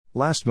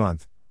Last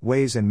month,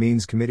 Ways and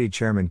Means Committee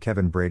Chairman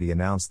Kevin Brady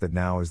announced that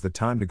now is the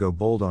time to go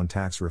bold on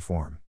tax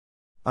reform.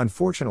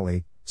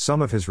 Unfortunately,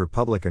 some of his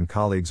Republican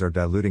colleagues are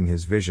diluting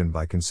his vision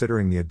by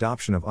considering the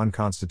adoption of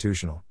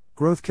unconstitutional,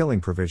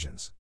 growth-killing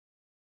provisions.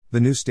 The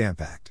new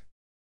Stamp Act.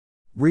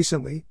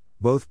 Recently,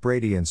 both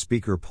Brady and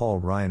Speaker Paul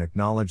Ryan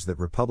acknowledged that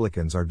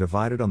Republicans are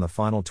divided on the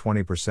final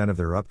 20% of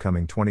their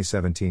upcoming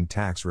 2017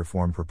 tax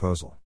reform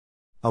proposal.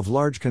 Of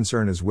large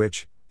concern is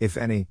which, if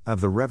any,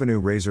 of the revenue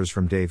raisers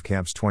from Dave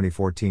Camp's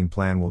 2014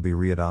 plan will be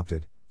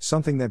readopted,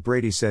 something that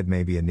Brady said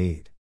may be a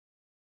need.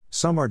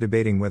 Some are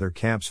debating whether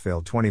Camp's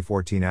failed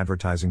 2014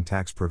 advertising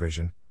tax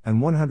provision,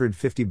 and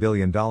 $150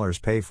 billion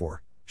paid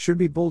for, should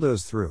be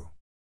bulldozed through.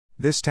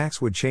 This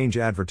tax would change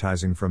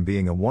advertising from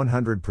being a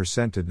 100%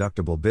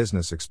 deductible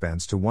business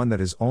expense to one that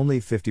is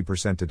only 50%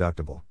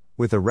 deductible,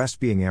 with the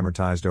rest being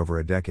amortized over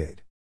a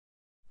decade.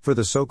 For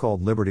the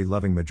so-called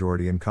liberty-loving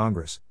majority in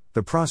Congress,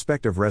 the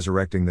prospect of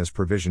resurrecting this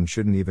provision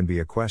shouldn't even be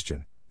a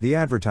question. The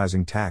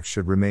advertising tax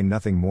should remain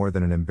nothing more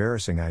than an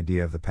embarrassing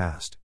idea of the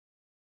past.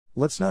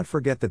 Let's not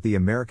forget that the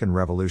American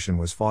Revolution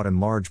was fought in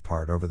large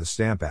part over the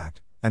Stamp Act,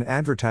 an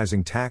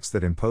advertising tax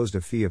that imposed a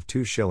fee of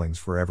 2 shillings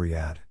for every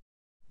ad.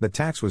 The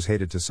tax was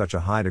hated to such a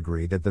high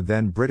degree that the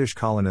then British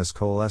colonists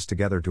coalesced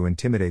together to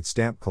intimidate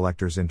stamp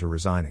collectors into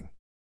resigning.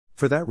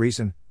 For that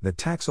reason, the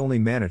tax only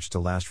managed to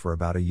last for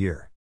about a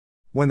year.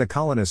 When the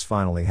colonists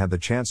finally had the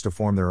chance to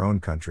form their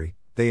own country,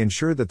 they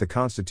ensured that the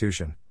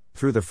Constitution,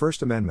 through the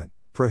First Amendment,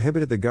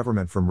 prohibited the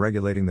government from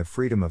regulating the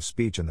freedom of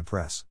speech and the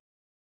press.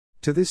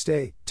 To this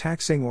day,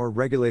 taxing or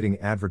regulating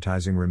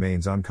advertising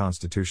remains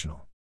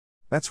unconstitutional.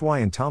 That's why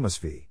in Thomas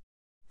v.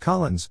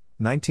 Collins,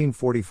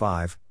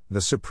 1945, the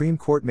Supreme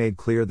Court made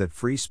clear that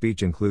free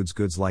speech includes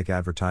goods like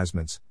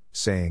advertisements,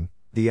 saying,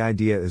 "The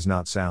idea is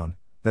not sound,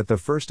 that the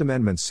First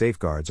Amendment's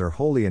safeguards are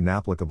wholly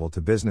inapplicable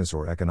to business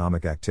or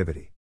economic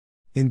activity."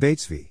 In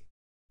Bates v.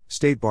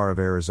 State Bar of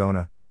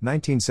Arizona,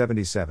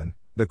 1977,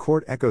 the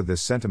court echoed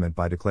this sentiment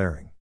by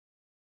declaring,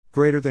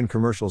 "Greater than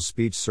commercial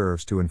speech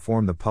serves to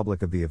inform the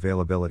public of the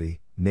availability,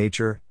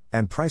 nature,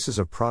 and prices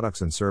of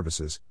products and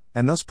services,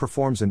 and thus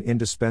performs an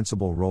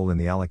indispensable role in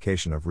the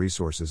allocation of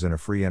resources in a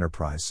free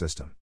enterprise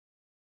system."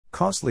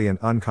 Costly and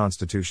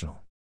unconstitutional.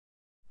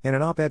 In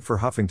an op-ed for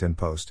Huffington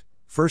Post,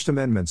 First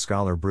Amendment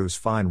scholar Bruce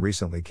Fein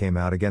recently came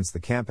out against the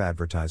Camp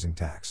advertising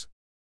tax.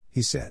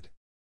 He said,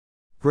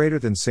 "Greater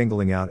than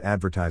singling out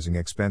advertising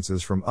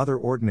expenses from other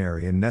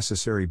ordinary and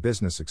necessary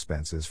business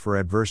expenses for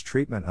adverse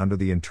treatment under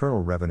the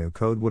Internal Revenue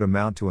Code would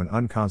amount to an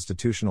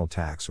unconstitutional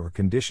tax or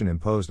condition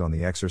imposed on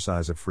the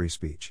exercise of free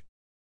speech."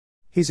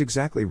 He's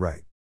exactly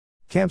right.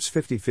 Camp's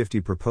 50-50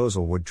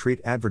 proposal would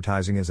treat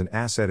advertising as an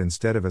asset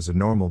instead of as a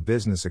normal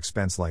business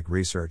expense like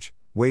research,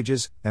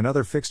 wages, and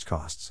other fixed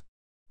costs.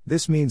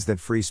 This means that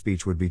free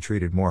speech would be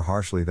treated more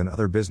harshly than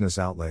other business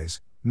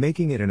outlays,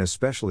 making it an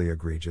especially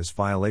egregious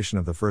violation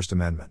of the First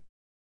Amendment.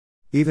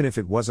 Even if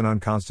it wasn't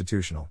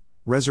unconstitutional,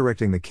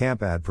 resurrecting the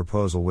Camp ad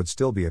proposal would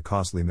still be a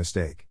costly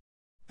mistake.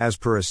 As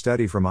per a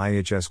study from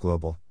IHS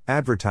Global,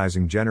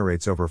 advertising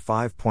generates over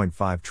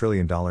 $5.5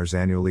 trillion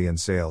annually in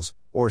sales,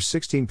 or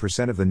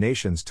 16% of the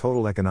nation's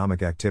total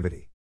economic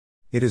activity.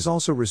 It is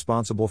also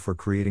responsible for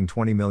creating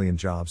 20 million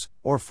jobs,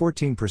 or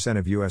 14%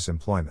 of U.S.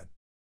 employment.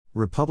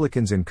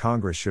 Republicans in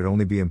Congress should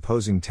only be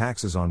imposing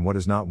taxes on what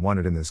is not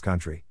wanted in this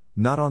country,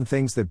 not on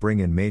things that bring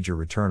in major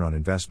return on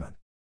investment.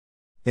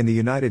 In the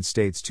United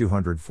States'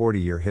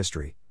 240-year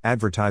history,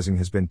 advertising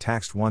has been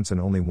taxed once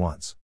and only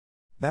once.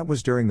 That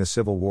was during the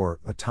Civil War,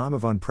 a time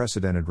of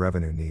unprecedented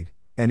revenue need,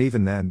 and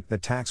even then, the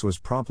tax was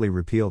promptly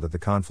repealed at the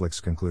conflict's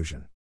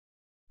conclusion.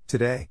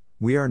 Today,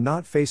 we are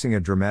not facing a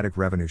dramatic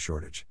revenue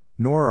shortage,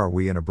 nor are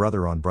we in a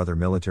brother-on-brother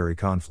military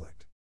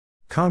conflict.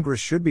 Congress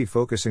should be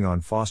focusing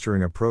on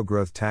fostering a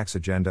pro-growth tax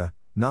agenda,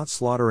 not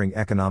slaughtering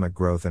economic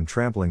growth and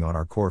trampling on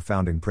our core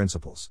founding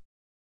principles.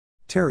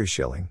 Terry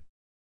Schilling.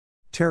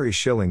 Terry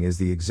Schilling is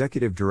the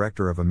executive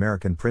director of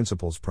American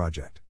Principles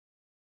Project.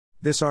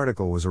 This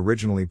article was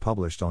originally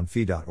published on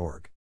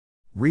fee.org.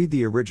 Read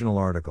the original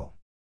article.